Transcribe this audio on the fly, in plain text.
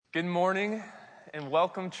Good morning and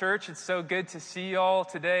welcome, church. It's so good to see you all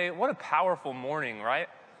today. What a powerful morning, right?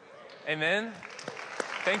 Amen.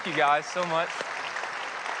 Thank you guys so much.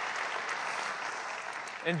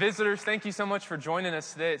 And visitors, thank you so much for joining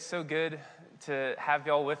us today. It's so good to have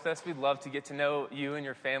y'all with us. We'd love to get to know you and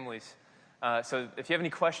your families. So if you have any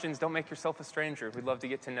questions, don't make yourself a stranger. We'd love to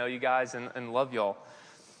get to know you guys and love y'all.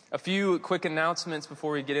 A few quick announcements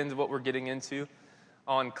before we get into what we're getting into.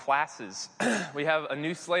 On classes. We have a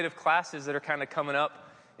new slate of classes that are kind of coming up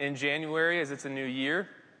in January as it's a new year.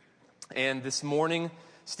 And this morning,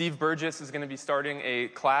 Steve Burgess is going to be starting a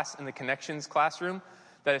class in the Connections classroom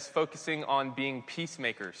that is focusing on being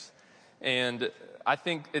peacemakers. And I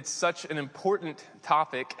think it's such an important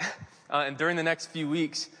topic. And during the next few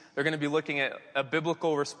weeks, they're going to be looking at a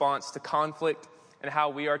biblical response to conflict and how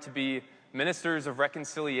we are to be ministers of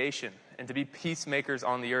reconciliation and to be peacemakers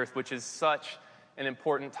on the earth, which is such an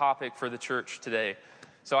important topic for the church today.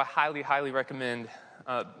 So I highly, highly recommend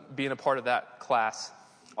being a part of that class.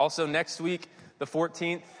 Also, next week, the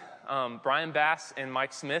 14th, Brian Bass and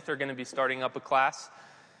Mike Smith are going to be starting up a class,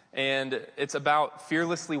 and it's about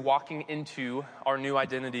fearlessly walking into our new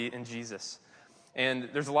identity in Jesus. And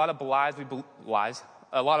there's a lot of lies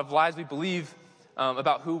we believe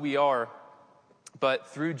about who we are, but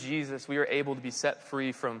through Jesus, we are able to be set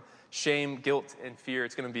free from shame, guilt, and fear.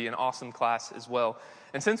 It's going to be an awesome class as well.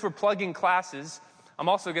 And since we're plugging classes, I'm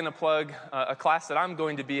also going to plug a class that I'm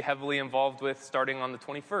going to be heavily involved with starting on the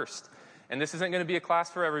 21st. And this isn't going to be a class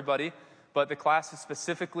for everybody, but the class is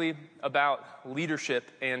specifically about leadership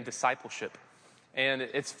and discipleship. And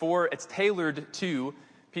it's tailored to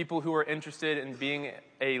people who are interested in being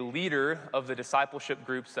a leader of the discipleship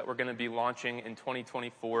groups that we're going to be launching in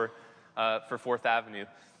 2024 for 4th Avenue.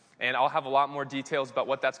 And I'll have a lot more details about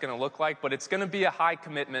what that's going to look like, but it's going to be a high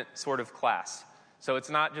commitment sort of class. So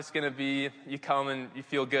it's not just going to be you come and you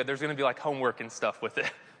feel good. There's going to be like homework and stuff with it,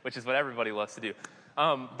 which is what everybody loves to do.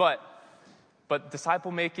 But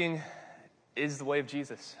disciple making is the way of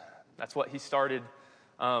Jesus. That's what he started,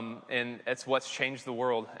 and it's what's changed the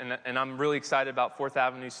world. And I'm really excited about 4th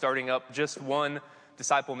Avenue starting up just one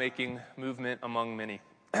disciple making movement among many.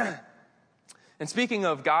 And speaking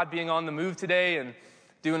of God being on the move today and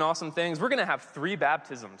doing awesome things, we're going to have 3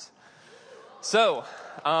 baptisms. So,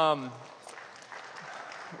 right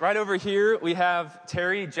over here, we have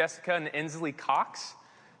Terry, Jessica, and Inslee Cox.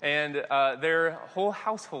 And their whole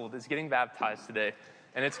household is getting baptized today.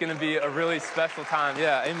 And it's going to be a really special time.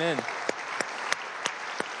 Yeah, amen.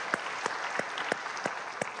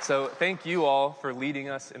 So thank you all for leading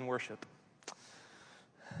us in worship.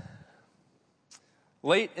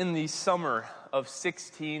 Late in the summer of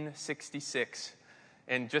 1666,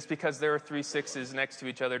 and just because there are 3 6s next to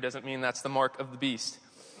each other doesn't mean that's the mark of the beast.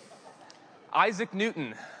 Isaac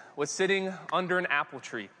Newton was sitting under an apple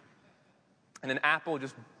tree, and an apple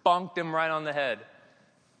just bonked him right on the head.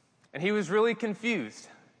 And he was really confused.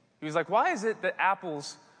 He was like, why is it that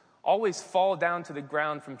apples always fall down to the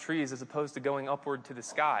ground from trees as opposed to going upward to the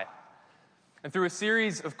sky? And through a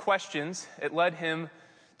series of questions, it led him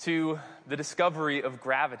to the discovery of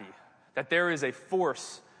gravity, that there is a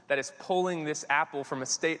force that is pulling this apple from a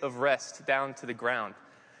state of rest down to the ground.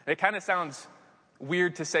 And it kind of sounds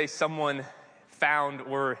weird to say someone found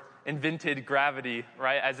or invented gravity,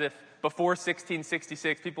 right? As if before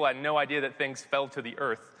 1666, people had no idea that things fell to the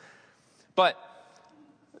earth. But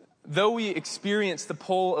though we experience the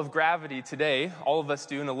pull of gravity today, all of us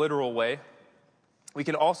do in a literal way, we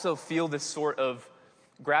can also feel this sort of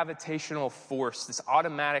gravitational force, this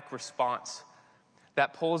automatic response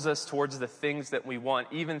that pulls us towards the things that we want,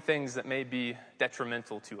 even things that may be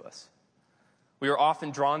detrimental to us. We are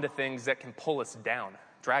often drawn to things that can pull us down,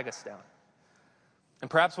 drag us down. And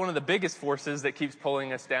perhaps one of the biggest forces that keeps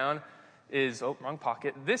pulling us down is, wrong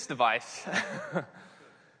pocket, this device.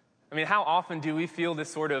 I mean, how often do we feel this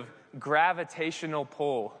sort of gravitational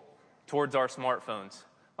pull towards our smartphones?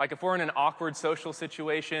 Like if we're in an awkward social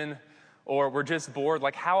situation or we're just bored,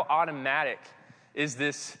 like how automatic is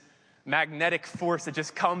this magnetic force that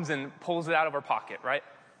just comes and pulls it out of our pocket, right?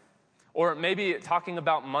 Or maybe talking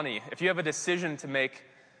about money. If you have a decision to make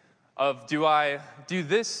of, do I do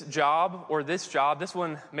this job or this job? This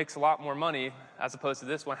one makes a lot more money as opposed to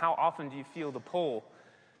this one. How often do you feel the pull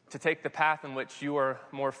to take the path in which you are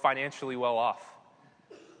more financially well off?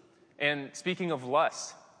 And speaking of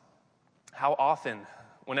lust, how often,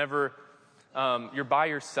 whenever you're by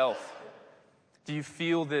yourself, do you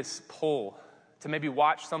feel this pull to maybe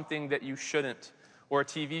watch something that you shouldn't, or a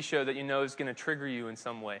TV show that you know is going to trigger you in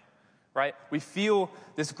some way, right? We feel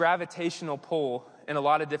this gravitational pull in a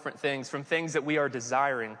lot of different things, from things that we are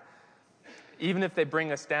desiring, even if they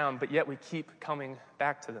bring us down, but yet we keep coming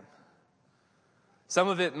back to them. Some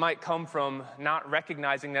of it might come from not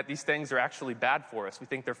recognizing that these things are actually bad for us. We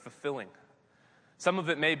think they're fulfilling. Some of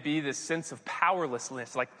it may be this sense of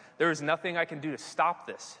powerlessness, like there is nothing I can do to stop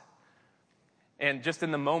this. And just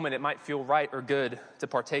in the moment, it might feel right or good to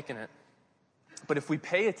partake in it. But if we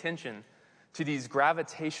pay attention to these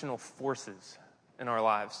gravitational forces in our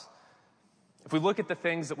lives, if we look at the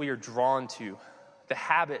things that we are drawn to, the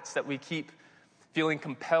habits that we keep feeling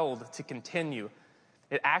compelled to continue,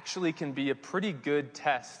 it actually can be a pretty good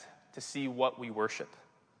test to see what we worship.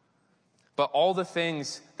 But all the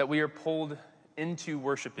things that we are pulled into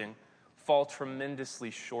worshiping fall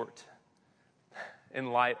tremendously short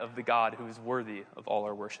in light of the God who is worthy of all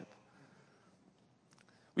our worship.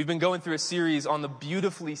 We've been going through a series on the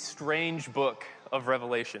beautifully strange book of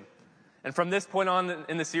Revelation. And from this point on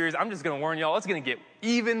in the series, I'm just going to warn y'all, it's going to get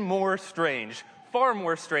even more strange, far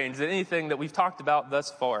more strange than anything that we've talked about thus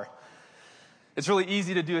far. It's really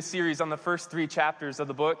easy to do a series on the first 3 chapters of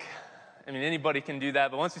the book. I mean, anybody can do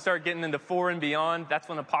that. But once we start getting into 4 and beyond, that's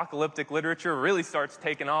when apocalyptic literature really starts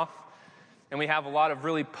taking off. And we have a lot of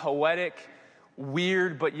really poetic,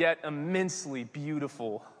 weird, but yet immensely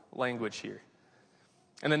beautiful language here.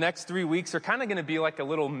 And the next 3 weeks are kind of going to be like a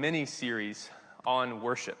little mini-series on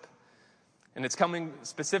worship. And it's coming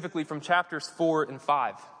specifically from chapters 4 and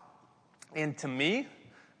 5. And to me,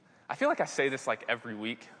 I feel like I say this like every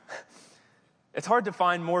week. It's hard to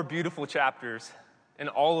find more beautiful chapters in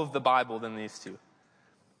all of the Bible than these 2.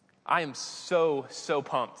 I am so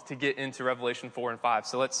pumped to get into Revelation 4 and 5.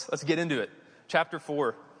 So let's get into it. Chapter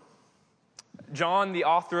 4. John, the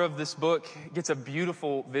author of this book, gets a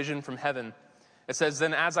beautiful vision from heaven. It says,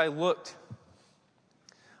 "Then as I looked,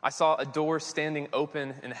 I saw a door standing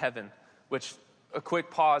open in heaven," which, a quick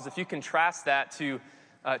pause, if you contrast that to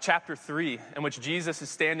chapter 3, in which Jesus is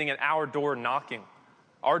standing at our door knocking.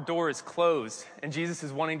 Our door is closed, and Jesus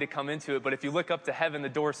is wanting to come into it. But if you look up to heaven, the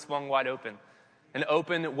door is swung wide open. An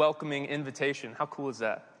open, welcoming invitation. How cool is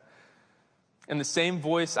that? And the same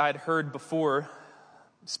voice I had heard before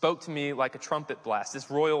spoke to me like a trumpet blast,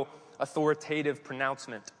 this royal, authoritative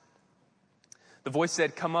pronouncement. The voice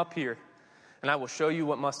said, "Come up here, and I will show you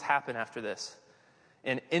what must happen after this."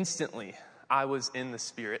 And instantly, I was in the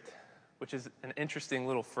Spirit, which is an interesting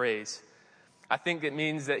little phrase. I think it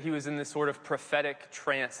means that he was in this sort of prophetic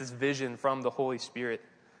trance, this vision from the Holy Spirit.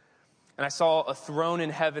 And I saw a throne in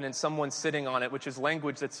heaven and someone sitting on it, which is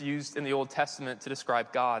language that's used in the Old Testament to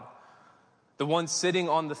describe God. The one sitting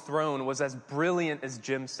on the throne was as brilliant as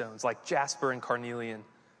gemstones, like jasper and carnelian.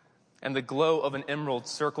 And the glow of an emerald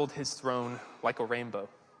circled his throne like a rainbow.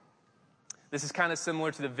 This is kind of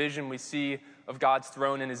similar to the vision we see of God's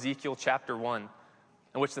throne in Ezekiel chapter 1,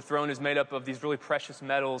 in which the throne is made up of these really precious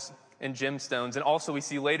metals and gemstones. And also we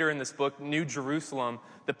see later in this book, New Jerusalem,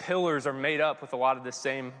 the pillars are made up with a lot of the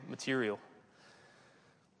same material.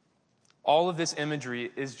 All of this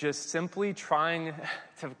imagery is just simply trying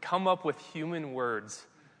to come up with human words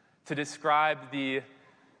to describe the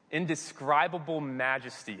indescribable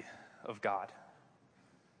majesty of God.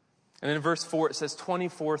 And then in verse 4, it says,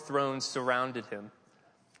 24 thrones surrounded him,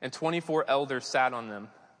 and 24 elders sat on them.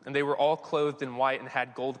 And they were all clothed in white and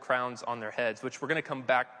had gold crowns on their heads, which we're going to come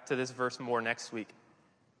back to this verse more next week.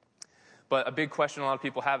 But a big question a lot of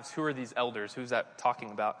people have is, who are these elders? Who's that talking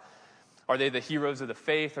about? Are they the heroes of the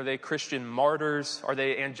faith? Are they Christian martyrs? Are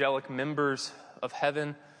they angelic members of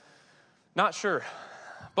heaven? Not sure.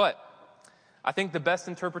 But I think the best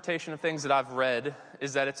interpretation of things that I've read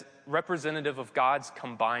is that it's representative of God's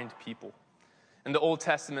combined people. In the Old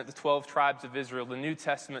Testament, the 12 tribes of Israel. The New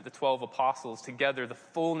Testament, the 12 apostles. Together, the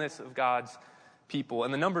fullness of God's people.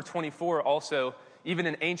 And the number 24 also, even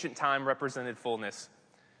in ancient time, represented fullness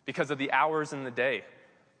because of the hours in the day.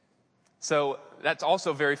 So that's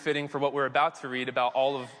also very fitting for what we're about to read about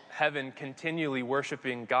all of heaven continually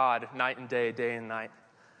worshiping God night and day, day and night.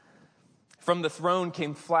 From the throne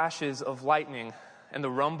came flashes of lightning and the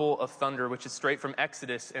rumble of thunder, which is straight from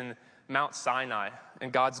Exodus and Mount Sinai,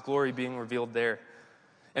 and God's glory being revealed there.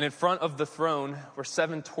 And in front of the throne were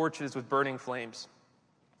 7 torches with burning flames.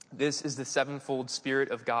 This is the sevenfold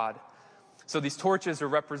Spirit of God. So these torches are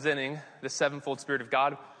representing the sevenfold Spirit of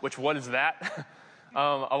God, which what is that?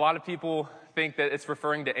 A lot of people think that it's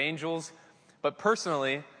referring to angels, but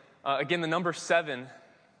personally, again, the number 7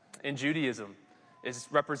 in Judaism is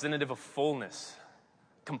representative of fullness,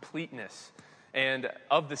 completeness. And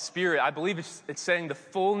of the Spirit, I believe it's saying the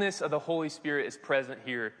fullness of the Holy Spirit is present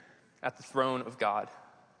here at the throne of God.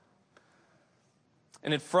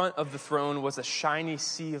 And in front of the throne was a shiny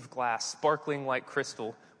sea of glass, sparkling like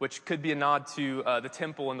crystal, which could be a nod to the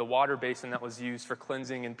temple and the water basin that was used for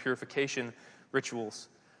cleansing and purification rituals.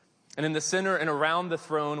 And in the center and around the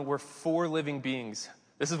throne were 4 living beings.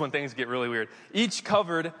 This is when things get really weird. Each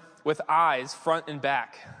covered with eyes, front and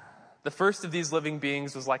back. The first of these living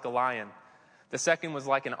beings was like a lion. The second was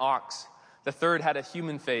like an ox. The third had a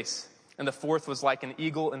human face. And the fourth was like an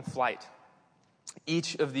eagle in flight.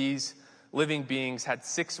 Each of these living beings had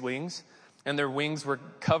 6 wings, and their wings were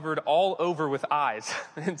covered all over with eyes,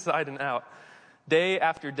 inside and out. Day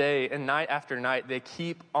after day and night after night, they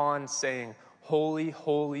keep on saying, "Holy,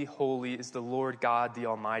 holy, holy is the Lord God the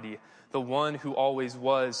Almighty, the one who always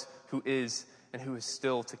was, who is, and who is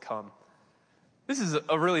still to come." This is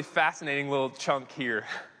a really fascinating little chunk here,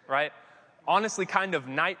 right? Honestly, kind of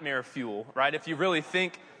nightmare fuel, right? If you really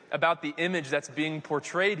think about the image that's being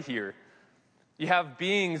portrayed here. You have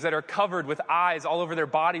beings that are covered with eyes all over their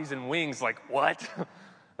bodies and wings. Like, what?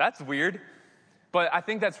 That's weird. But I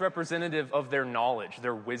think that's representative of their knowledge,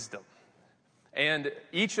 their wisdom. And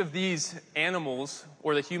each of these animals,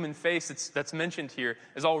 or the human face that's mentioned here,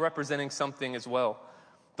 is all representing something as well.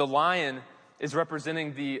 The lion is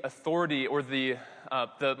representing the authority or the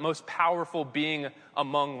most powerful being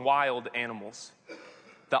among wild animals.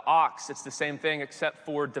 The ox, it's the same thing except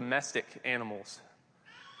for domestic animals.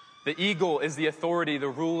 The eagle is the authority, the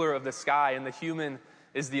ruler of the sky, and the human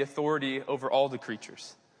is the authority over all the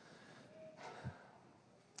creatures.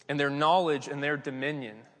 And their knowledge and their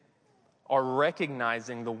dominion are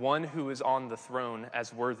recognizing the one who is on the throne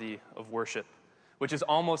as worthy of worship, which is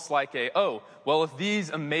almost like if these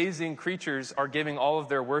amazing creatures are giving all of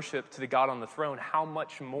their worship to the God on the throne, how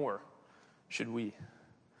much more should we?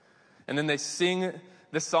 And then they sing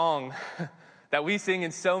the song that we sing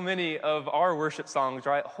in so many of our worship songs,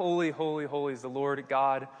 right? Holy, holy, holy is the Lord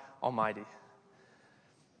God Almighty.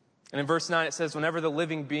 And in verse 9 it says, whenever the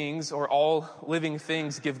living beings or all living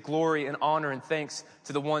things give glory and honor and thanks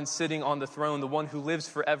to the one sitting on the throne, the one who lives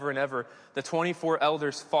forever and ever, the 24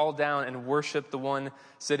 elders fall down and worship the one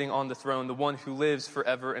sitting on the throne, the one who lives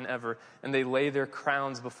forever and ever. And they lay their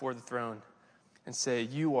crowns before the throne and say,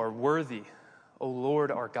 "You are worthy, O Lord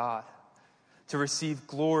our God, to receive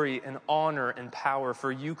glory and honor and power, for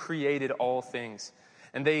you created all things,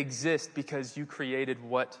 and they exist because you created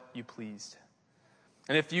what you pleased."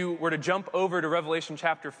 And if you were to jump over to Revelation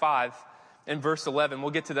chapter 5 and verse 11,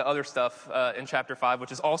 we'll get to the other stuff in chapter 5,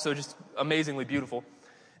 which is also just amazingly beautiful.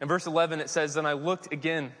 In verse 11 it says, "Then I looked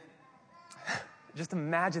again," just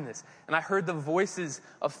imagine this, "and I heard the voices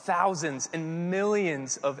of thousands and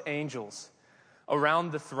millions of angels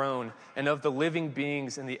around the throne and of the living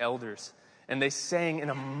beings and the elders. And they sang in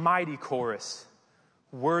a mighty chorus,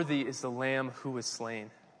 'Worthy is the Lamb who was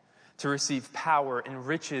slain, to receive power and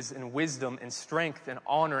riches and wisdom and strength and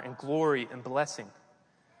honor and glory and blessing.'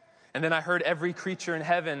 And then I heard every creature in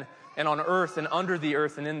heaven and on earth and under the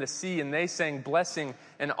earth and in the sea, and they sang, 'Blessing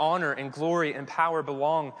and honor and glory and power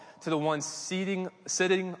belong to the one sitting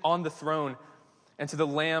on the throne and to the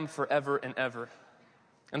Lamb forever and ever.'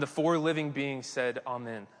 And the 4 living beings said,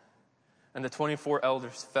 'Amen.' And the 24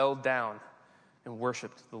 elders fell down and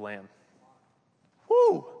worshiped the Lamb."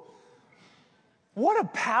 Woo! What a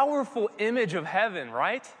powerful image of heaven,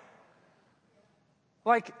 right?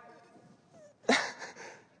 Like,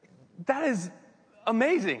 that is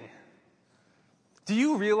amazing. Do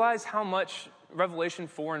you realize how much Revelation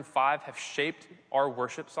 4 and 5 have shaped our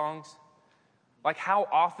worship songs? Like how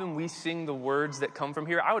often we sing the words that come from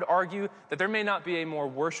here. I would argue that there may not be a more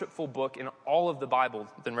worshipful book in all of the Bible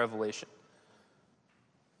than Revelation.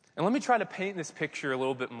 And let me try to paint this picture a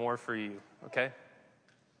little bit more for you, okay?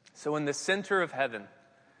 So in the center of heaven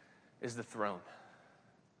is the throne.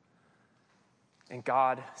 And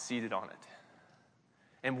God seated on it.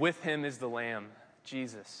 And with him is the Lamb,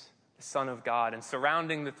 Jesus, the Son of God. And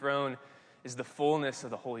surrounding the throne is the fullness of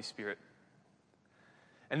the Holy Spirit.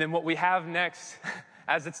 And then what we have next,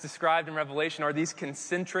 as it's described in Revelation, are these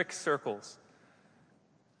concentric circles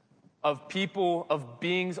of people, of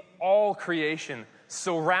beings, all creation,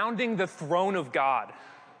 surrounding the throne of God,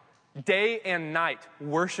 day and night,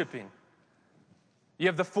 worshiping. You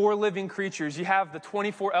have the 4 living creatures, you have the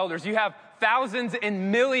 24 elders, you have thousands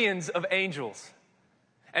and millions of angels.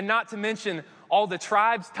 And not to mention all the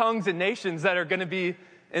tribes, tongues, and nations that are going to be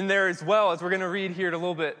in there as well, as we're going to read here in a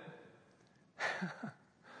little bit.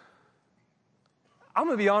 I'm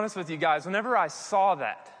going to be honest with you guys, whenever I saw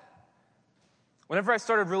that, whenever I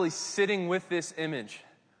started really sitting with this image,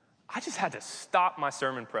 I just had to stop my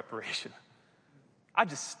sermon preparation. I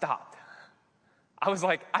just stopped. I was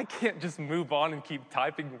like, I can't just move on and keep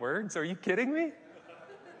typing words. Are you kidding me?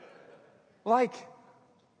 Like,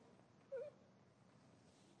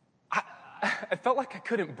 I felt like I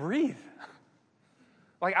couldn't breathe.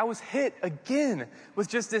 Like I was hit again with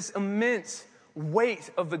just this immense weight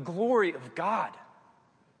of the glory of God.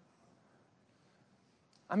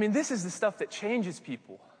 I mean, this is the stuff that changes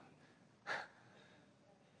people.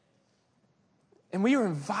 And we are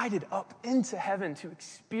invited up into heaven to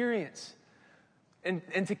experience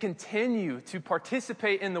and to continue to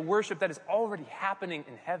participate in the worship that is already happening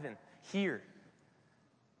in heaven here.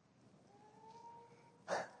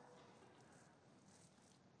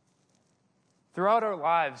 Throughout our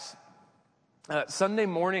lives, Sunday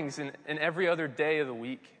mornings and every other day of the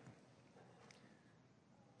week,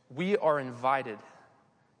 we are invited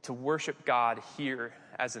to worship God here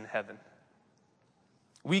as in heaven.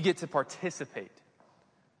 We get to participate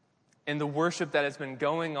in the worship that has been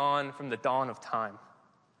going on from the dawn of time,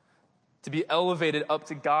 to be elevated up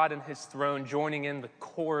to God and his throne, joining in the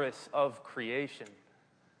chorus of creation.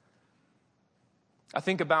 I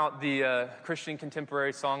think about the Christian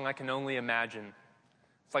contemporary song, I Can Only Imagine.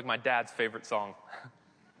 It's like my dad's favorite song.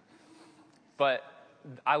 But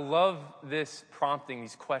I love this prompting,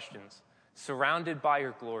 these questions. Surrounded by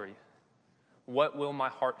your glory, what will my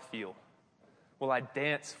heart feel? Will I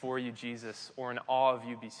dance for you, Jesus, or in awe of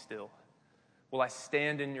you be still? Will I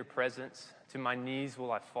stand in your presence? To my knees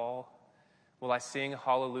will I fall? Will I sing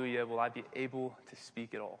hallelujah? Will I be able to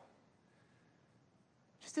speak at all?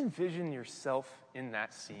 Just envision yourself in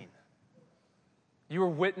that scene. You are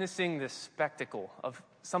witnessing this spectacle of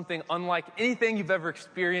something unlike anything you've ever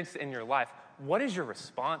experienced in your life. What is your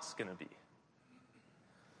response going to be?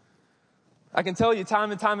 I can tell you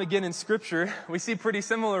time and time again in Scripture, we see pretty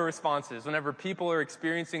similar responses whenever people are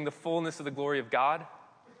experiencing the fullness of the glory of God.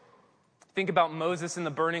 Think about Moses in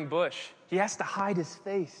the burning bush. He has to hide his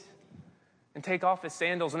face and take off his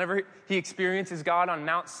sandals. Whenever he experiences God on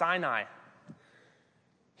Mount Sinai,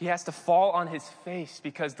 he has to fall on his face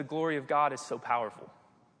because the glory of God is so powerful.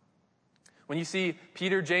 When you see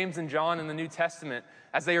Peter, James, and John in the New Testament,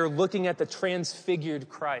 as they are looking at the transfigured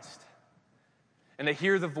Christ, and they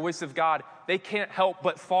hear the voice of God, they can't help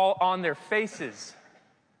but fall on their faces.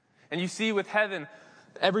 And you see with heaven,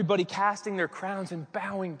 everybody casting their crowns and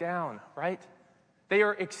bowing down, right? They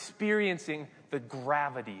are experiencing the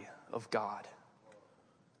gravity of God.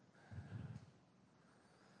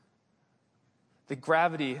 The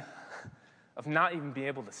gravity of not even being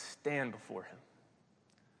able to stand before him.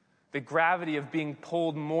 The gravity of being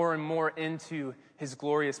pulled more and more into his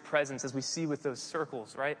glorious presence, as we see with those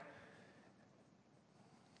circles, right?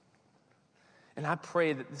 And I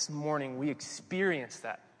pray that this morning we experience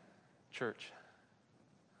that, church.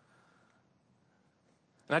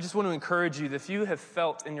 And I just want to encourage you that if you have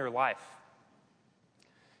felt in your life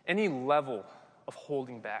any level of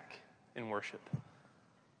holding back in worship,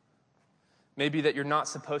 maybe that you're not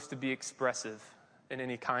supposed to be expressive in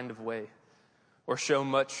any kind of way or show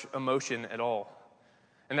much emotion at all,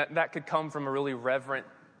 and that could come from a really reverent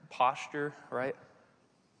posture, right?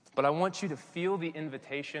 But I want you to feel the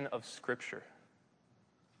invitation of Scripture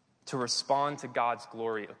to respond to God's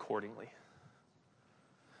glory accordingly.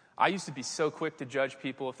 I used to be so quick to judge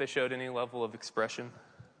people if they showed any level of expression.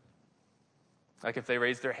 Like if they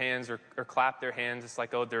raised their hands or clapped their hands, it's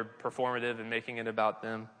like, oh, they're performative and making it about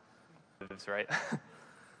them. Right?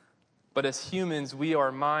 But as humans, we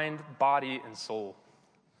are mind, body, and soul.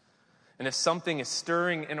 And if something is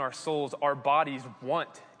stirring in our souls, our bodies want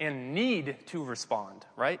and need to respond,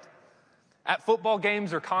 right? At football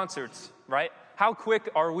games or concerts, right? How quick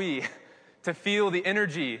are we to feel the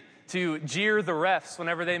energy to jeer the refs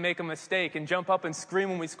whenever they make a mistake and jump up and scream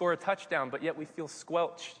when we score a touchdown, but yet we feel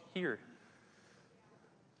squelched here?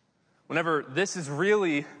 Whenever this is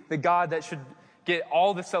really the God that should get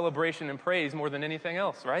all the celebration and praise more than anything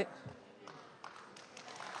else, right?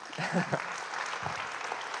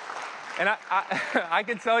 And I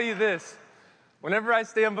can tell you this. Whenever I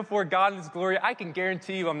stand before God in his glory, I can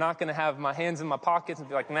guarantee you I'm not going to have my hands in my pockets and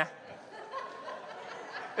be like, nah.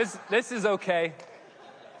 This is okay.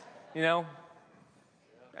 You know?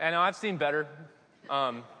 I know I've seen better.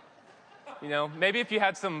 You know, maybe if you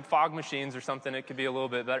had some fog machines or something, it could be a little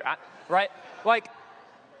bit better. Right? Like,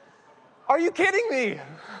 are you kidding me?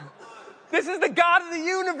 This is the God of the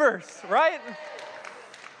universe, right?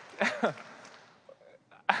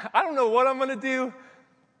 I don't know what I'm going to do,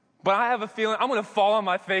 but I have a feeling I'm going to fall on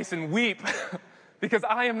my face and weep because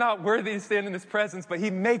I am not worthy to stand in his presence, but he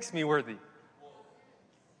makes me worthy.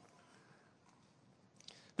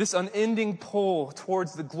 This unending pull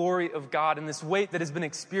towards the glory of God and this weight that has been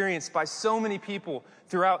experienced by so many people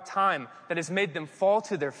throughout time that has made them fall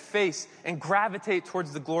to their face and gravitate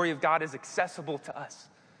towards the glory of God is accessible to us.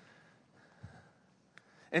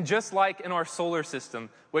 And just like in our solar system,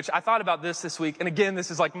 which I thought about this week, and again,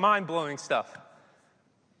 this is like mind-blowing stuff.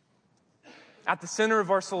 At the center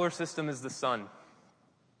of our solar system is the sun.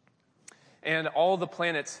 And all the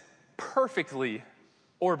planets perfectly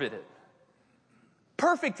orbit it.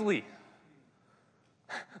 Perfectly.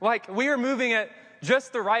 Like we are moving at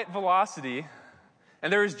just the right velocity,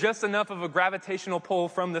 and there is just enough of a gravitational pull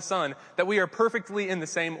from the sun that we are perfectly in the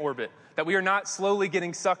same orbit, that we are not slowly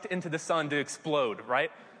getting sucked into the sun to explode,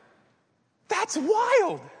 right? That's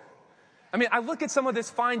wild. I mean, I look at some of this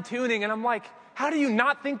fine-tuning, and I'm like, how do you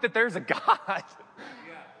not think that there's a God?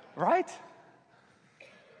 Right?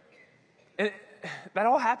 And that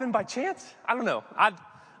all happened by chance? I don't know. I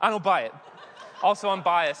don't buy it. Also, I'm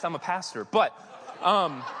biased. I'm a pastor. But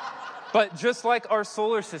just like our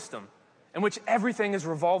solar system, in which everything is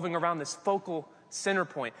revolving around this focal center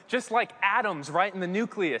point, just like atoms right in the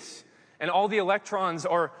nucleus, and all the electrons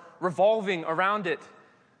are revolving around it,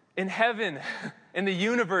 in heaven, in the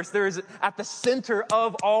universe, there is at the center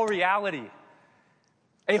of all reality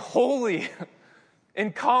a holy,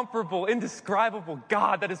 incomparable, indescribable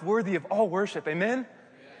God that is worthy of all worship. Amen?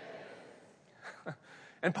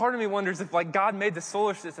 And part of me wonders if like God made the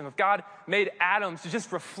solar system, if God made atoms to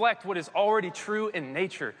just reflect what is already true in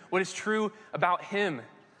nature, what is true about Him.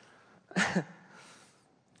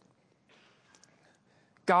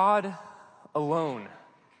 God alone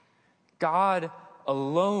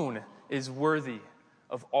is worthy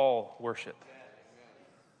of all worship.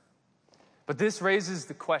 But this raises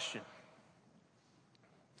the question,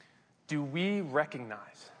 do we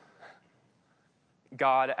recognize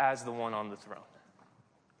God as the one on the throne?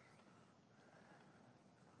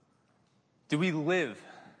 Do we live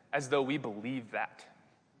as though we believe that?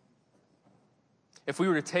 If we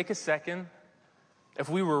were to take a second, if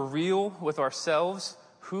we were real with ourselves,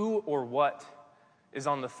 who or what is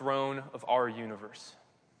on the throne of our universe?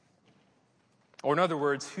 Or in other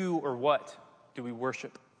words, who or what do we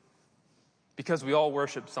worship? Because we all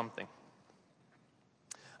worship something.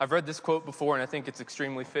 I've read this quote before, and I think it's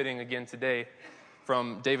extremely fitting again today,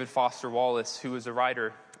 from David Foster Wallace, who is a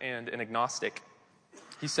writer and an agnostic.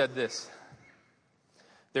 He said this: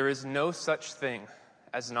 "There is no such thing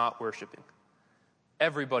as not worshiping.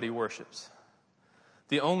 Everybody worships.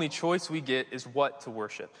 The only choice we get is what to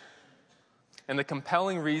worship. And the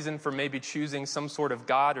compelling reason for maybe choosing some sort of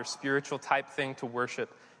God or spiritual type thing to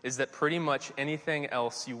worship is that pretty much anything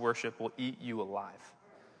else you worship will eat you alive.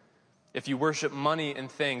 If you worship money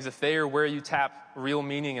and things, if they are where you tap real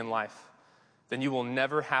meaning in life, then you will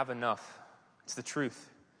never have enough. It's the truth.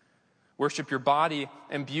 Worship your body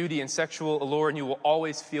and beauty and sexual allure, and you will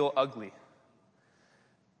always feel ugly.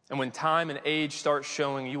 And when time and age start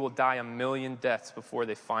showing, you will die a million deaths before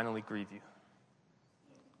they finally grieve you."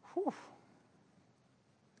 Whew.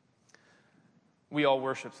 We all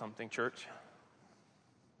worship something, church.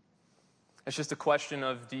 It's just a question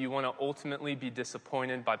of, do you want to ultimately be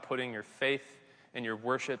disappointed by putting your faith and your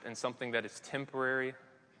worship in something that is temporary,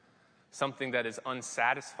 something that is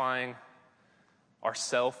unsatisfying,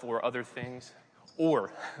 ourself or other things?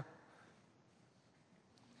 Or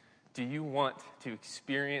do you want to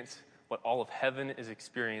experience what all of heaven is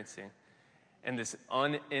experiencing and this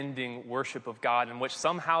unending worship of God in which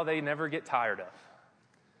somehow they never get tired of?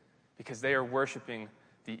 Because they are worshiping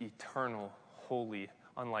the eternal, holy,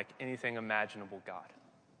 unlike anything imaginable God.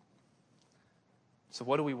 So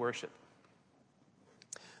what do we worship?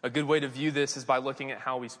 A good way to view this is by looking at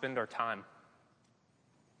how we spend our time,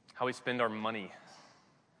 how we spend our money,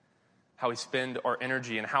 how we spend our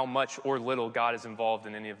energy, and how much or little God is involved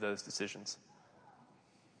in any of those decisions.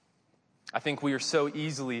 I think we are so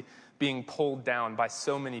easily being pulled down by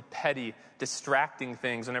so many petty, distracting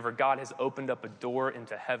things whenever God has opened up a door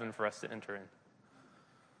into heaven for us to enter in.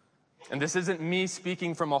 And this isn't me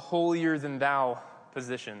speaking from a holier-than-thou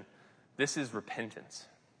position. This is repentance.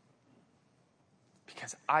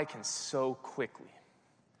 Because I can so quickly,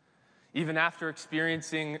 even after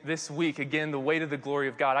experiencing this week, again, the weight of the glory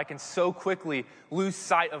of God, I can so quickly lose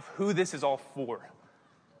sight of who this is all for.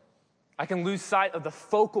 I can lose sight of the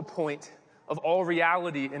focal point of all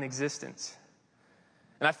reality in existence.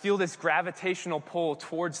 And I feel this gravitational pull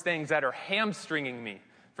towards things that are hamstringing me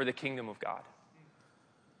for the kingdom of God.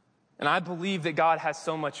 And I believe that God has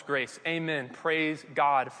so much grace. Amen. Praise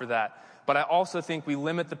God for that. But I also think we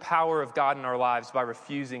limit the power of God in our lives by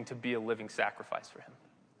refusing to be a living sacrifice for Him.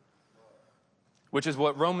 Which is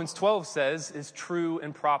what Romans 12 says is true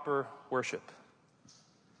and proper worship.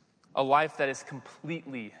 A life that is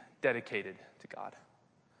completely dedicated to God.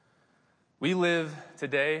 We live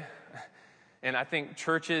today, and I think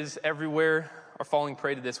churches everywhere are falling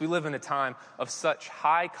prey to this. We live in a time of such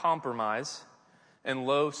high compromise and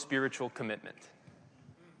low spiritual commitment.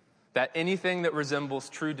 That anything that resembles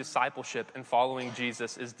true discipleship and following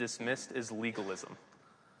Jesus is dismissed as legalism.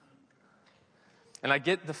 And I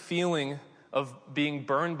get the feeling of being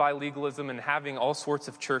burned by legalism and having all sorts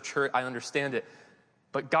of church hurt. I understand it.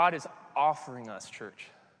 But God is offering us, church,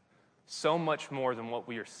 so much more than what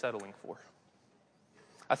we are settling for.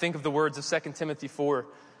 I think of the words of 2 Timothy 4,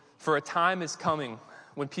 "For a time is coming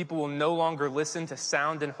when people will no longer listen to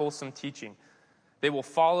sound and wholesome teaching. They will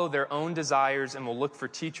follow their own desires and will look for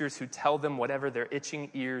teachers who tell them whatever their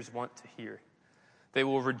itching ears want to hear. They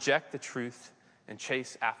will reject the truth and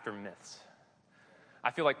chase after myths."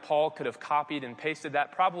 I feel like Paul could have copied and pasted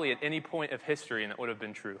that probably at any point of history, and it would have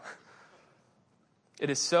been true. It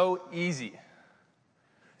is so easy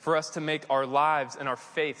for us to make our lives and our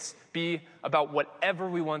faiths be about whatever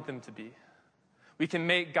we want them to be. We can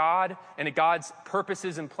make God and God's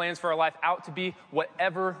purposes and plans for our life out to be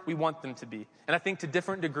whatever we want them to be. And I think to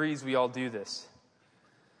different degrees we all do this.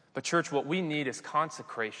 But church, what we need is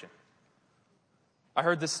consecration. I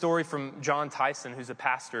heard this story from John Tyson, who's a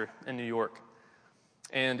pastor in New York.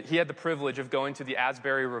 And he had the privilege of going to the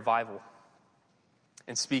Asbury revival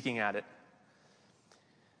and speaking at it.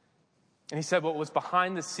 And he said what was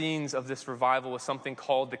behind the scenes of this revival was something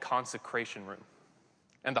called the consecration room.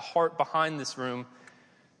 And the heart behind this room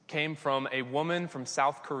came from a woman from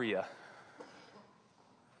South Korea.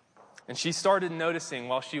 And she started noticing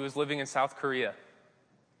while she was living in South Korea,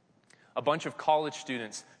 a bunch of college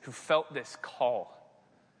students who felt this call,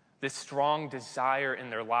 this strong desire in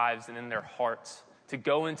their lives and in their hearts to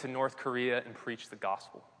go into North Korea and preach the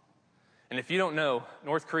gospel. And if you don't know,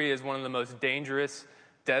 North Korea is one of the most dangerous,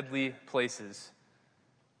 deadly places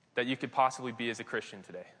that you could possibly be as a Christian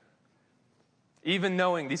today. Even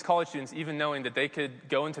knowing, these college students, even knowing that they could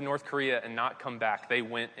go into North Korea and not come back, they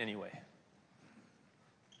went anyway.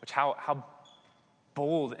 Which, how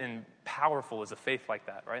bold and powerful is a faith like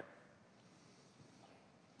that, right?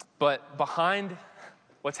 But behind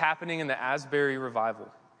what's happening in the Asbury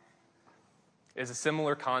revival is a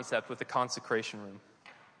similar concept with the consecration room.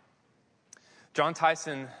 John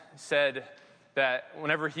Tyson said that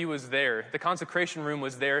whenever he was there, the consecration room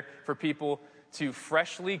was there for people to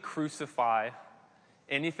freshly crucify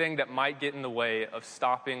anything that might get in the way of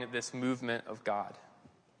stopping this movement of God.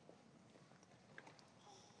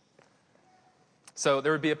 So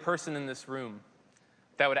there would be a person in this room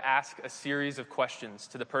that would ask a series of questions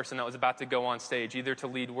to the person that was about to go on stage, either to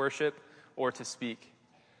lead worship or to speak.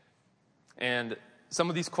 And some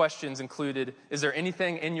of these questions included, is there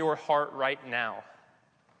anything in your heart right now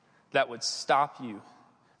that would stop you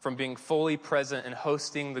from being fully present and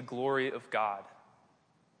hosting the glory of God?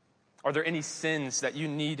 Are there any sins that you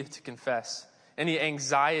need to confess? Any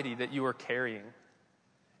anxiety that you are carrying?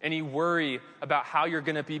 Any worry about how you're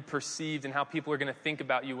going to be perceived and how people are going to think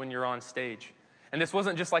about you when you're on stage? And this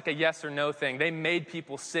wasn't just like a yes or no thing. They made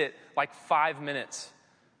people sit like 5 minutes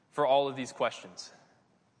for all of these questions.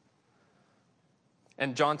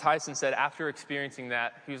 And John Tyson said after experiencing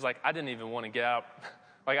that, he was like, I didn't even want to get out.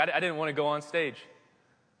 Like, I didn't want to go on stage.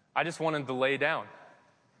 I just wanted to lay down.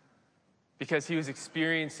 Because he was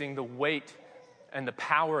experiencing the weight and the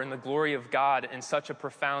power and the glory of God in such a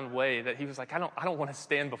profound way that he was like, I don't want to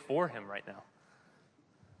stand before him right now.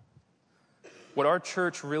 What our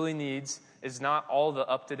church really needs is not all the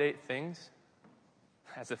up-to-date things,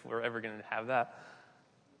 as if we're ever going to have that,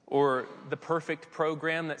 or the perfect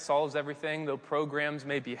program that solves everything, though programs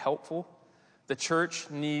may be helpful. The church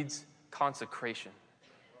needs consecration.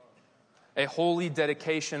 A holy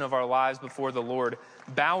dedication of our lives before the Lord,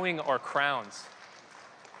 bowing our crowns,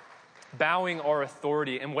 bowing our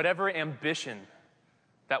authority, and whatever ambition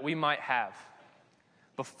that we might have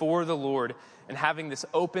before the Lord, and having this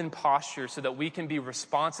open posture so that we can be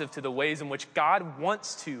responsive to the ways in which God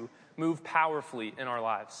wants to move powerfully in our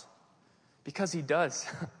lives. Because he does.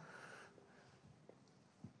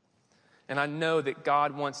 And I know that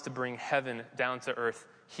God wants to bring heaven down to earth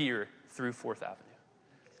here through 4th Avenue.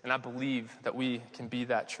 And I believe that we can be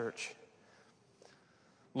that church.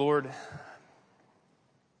 Lord,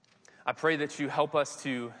 I pray that you help us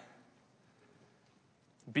to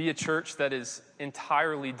be a church that is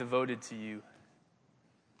entirely devoted to you.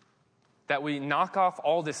 That we knock off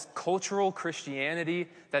all this cultural Christianity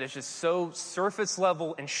that is just so surface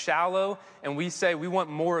level and shallow, and we say we want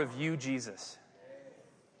more of you, Jesus.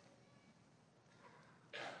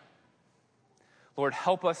 Lord,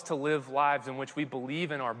 help us to live lives in which we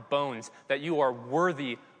believe in our bones that you are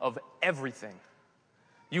worthy of everything.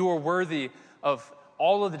 You are worthy of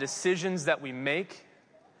all of the decisions that we make.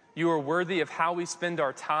 You are worthy of how we spend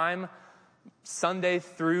our time, Sunday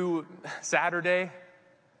through Saturday.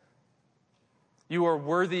 You are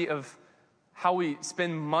worthy of how we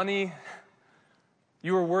spend money.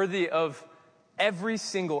 You are worthy of every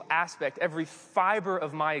single aspect, every fiber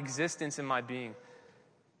of my existence and my being.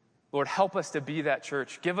 Lord, help us to be that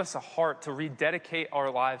church. Give us a heart to rededicate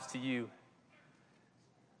our lives to you.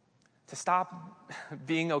 To stop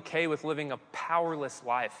being okay with living a powerless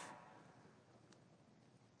life.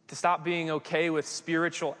 To stop being okay with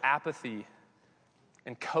spiritual apathy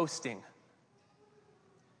and coasting.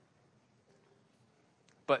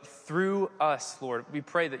 But through us, Lord, we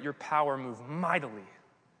pray that your power move mightily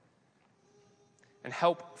and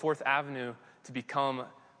help Fourth Avenue to become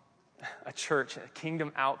a church, a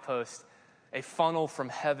kingdom outpost, a funnel from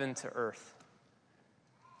heaven to earth,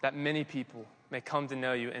 that many people may come to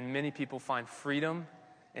know you and many people find freedom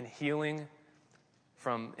and healing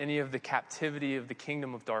from any of the captivity of the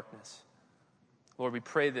kingdom of darkness. Lord, we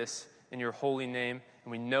pray this in your holy name,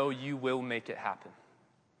 and we know you will make it happen.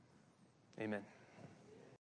 Amen.